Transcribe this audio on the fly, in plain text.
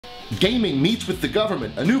Gaming meets with the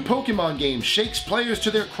government, a new Pokemon game shakes players to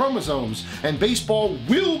their chromosomes, and baseball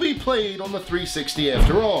will be played on the 360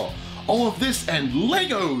 after all. All of this and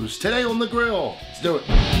Legos today on the grill. Let's do it.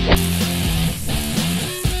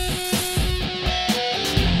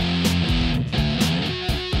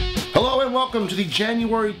 Hello and welcome to the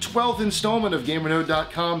January 12th installment of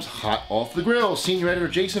GamerNode.com's Hot Off the Grill. Senior editor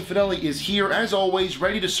Jason Fanelli is here as always,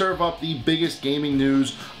 ready to serve up the biggest gaming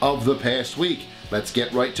news of the past week. Let's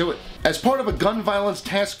get right to it. As part of a gun violence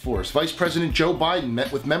task force, Vice President Joe Biden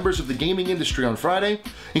met with members of the gaming industry on Friday,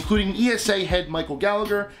 including ESA head Michael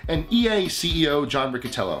Gallagher and EA CEO John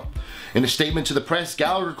Riccitiello. In a statement to the press,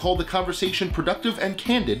 Gallagher called the conversation productive and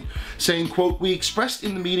candid, saying, quote, "We expressed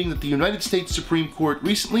in the meeting that the United States Supreme Court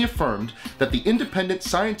recently affirmed that the independent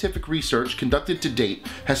scientific research conducted to date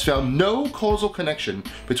has found no causal connection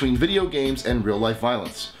between video games and real-life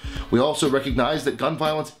violence. We also recognize that gun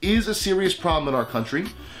violence is a serious problem in our country.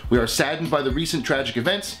 We are saddened by the recent tragic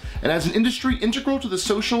events, and as an industry integral to the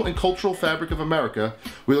social and cultural fabric of America,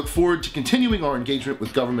 we look forward to continuing our engagement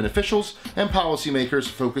with government officials and policymakers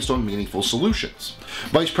focused on meaningful solutions."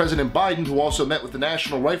 Vice President Biden, who also met with the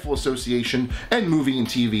National Rifle Association and movie and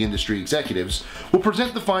TV industry executives, will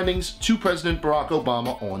present the findings to President Barack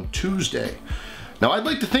Obama on Tuesday. Now, I'd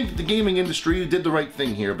like to think that the gaming industry did the right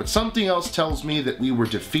thing here, but something else tells me that we were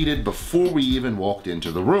defeated before we even walked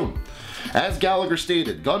into the room. As Gallagher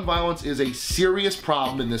stated, gun violence is a serious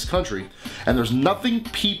problem in this country, and there's nothing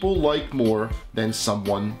people like more than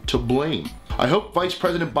someone to blame. I hope Vice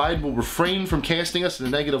President Biden will refrain from casting us in a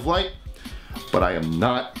negative light, but I am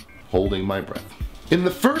not holding my breath. In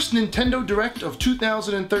the first Nintendo Direct of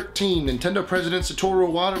 2013, Nintendo President Satoru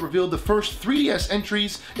Iwata revealed the first 3DS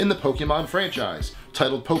entries in the Pokemon franchise,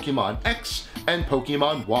 titled Pokemon X and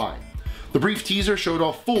Pokemon Y. The brief teaser showed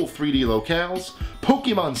off full 3D locales,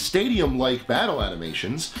 Pokemon Stadium-like battle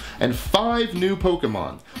animations, and 5 new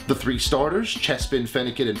Pokemon, the 3 starters, Chespin,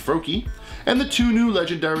 Fennekin, and Froakie, and the 2 new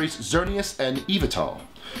legendaries, Xerneas and Yveltal.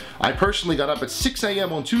 I personally got up at 6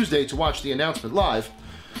 AM on Tuesday to watch the announcement live,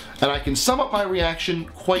 and I can sum up my reaction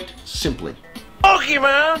quite simply.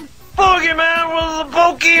 Pokemon was the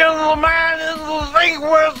Pokey and the man in the thing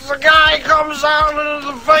where the guy comes out into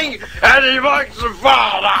the thing and he makes the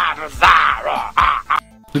fall out of that.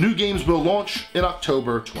 The new games will launch in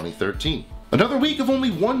October 2013. Another week of only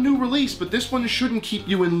one new release, but this one shouldn't keep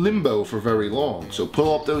you in limbo for very long. So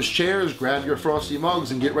pull up those chairs, grab your frosty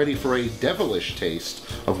mugs, and get ready for a devilish taste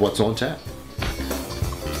of what's on tap.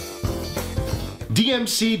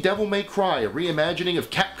 DMC Devil May Cry, a reimagining of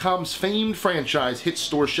Capcom's famed franchise, hits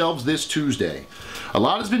store shelves this Tuesday. A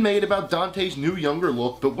lot has been made about Dante's new younger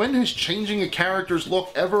look, but when has changing a character's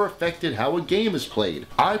look ever affected how a game is played?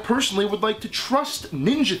 I personally would like to trust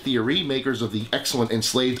Ninja Theory, makers of the excellent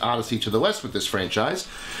Enslaved Odyssey to the West, with this franchise,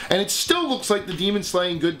 and it still looks like the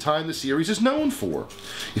demon-slaying good time the series is known for.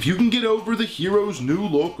 If you can get over the hero's new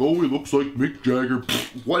look, oh, he looks like Mick Jagger,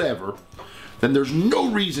 whatever, then there's no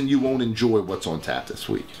reason you won't enjoy what's on tap this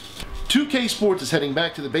week. 2K Sports is heading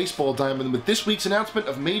back to the baseball diamond with this week's announcement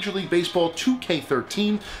of Major League Baseball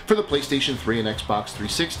 2K13 for the PlayStation 3 and Xbox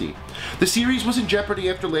 360. The series was in jeopardy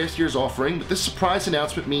after last year's offering, but this surprise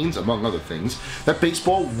announcement means, among other things, that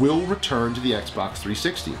baseball will return to the Xbox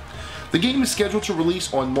 360. The game is scheduled to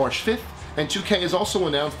release on March 5th, and 2K has also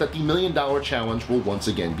announced that the $1 Million Challenge will once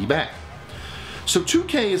again be back. So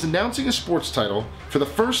 2K is announcing a sports title for the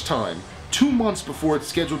first time 2 months before it's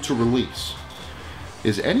scheduled to release.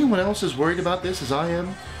 Is anyone else as worried about this as I am?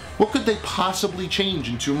 What could they possibly change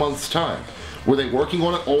in 2 months' time? Were they working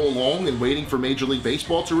on it all along and waiting for Major League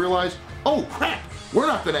Baseball to realize, oh crap, we're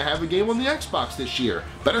not going to have a game on the Xbox this year.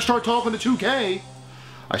 Better start talking to 2K.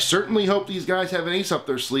 I certainly hope these guys have an ace up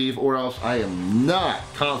their sleeve, or else I am not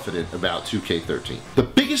confident about 2K13. The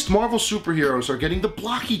biggest Marvel superheroes are getting the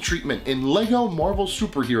blocky treatment in LEGO Marvel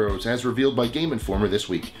Superheroes, as revealed by Game Informer this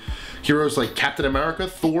week. Heroes like Captain America,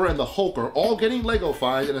 Thor, and the Hulk are all getting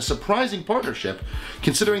LEGO-fied in a surprising partnership,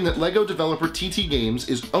 considering that LEGO developer TT Games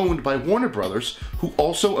is owned by Warner Brothers, who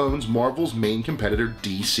also owns Marvel's main competitor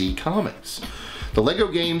DC Comics. The LEGO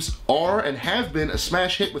games are and have been a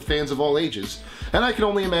smash hit with fans of all ages, and I can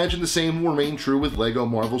only imagine the same will remain true with LEGO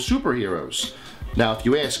Marvel Superheroes. Now, if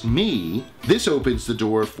you ask me, this opens the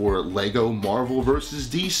door for LEGO Marvel vs.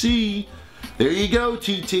 DC. There you go,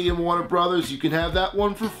 TT and Warner Brothers, you can have that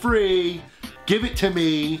one for free. Give it to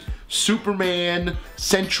me. Superman,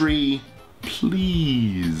 Sentry,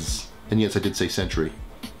 please. And yes, I did say Sentry.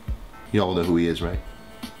 You all know who he is, right?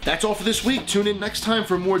 That's all for this week. Tune in next time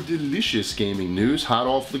for more delicious gaming news, hot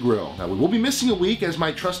off the grill. Now, we will be missing a week as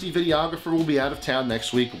my trusty videographer will be out of town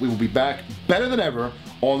next week. We will be back better than ever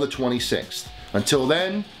on the 26th. Until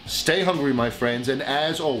then, stay hungry, my friends, and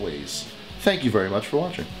as always, thank you very much for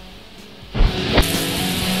watching.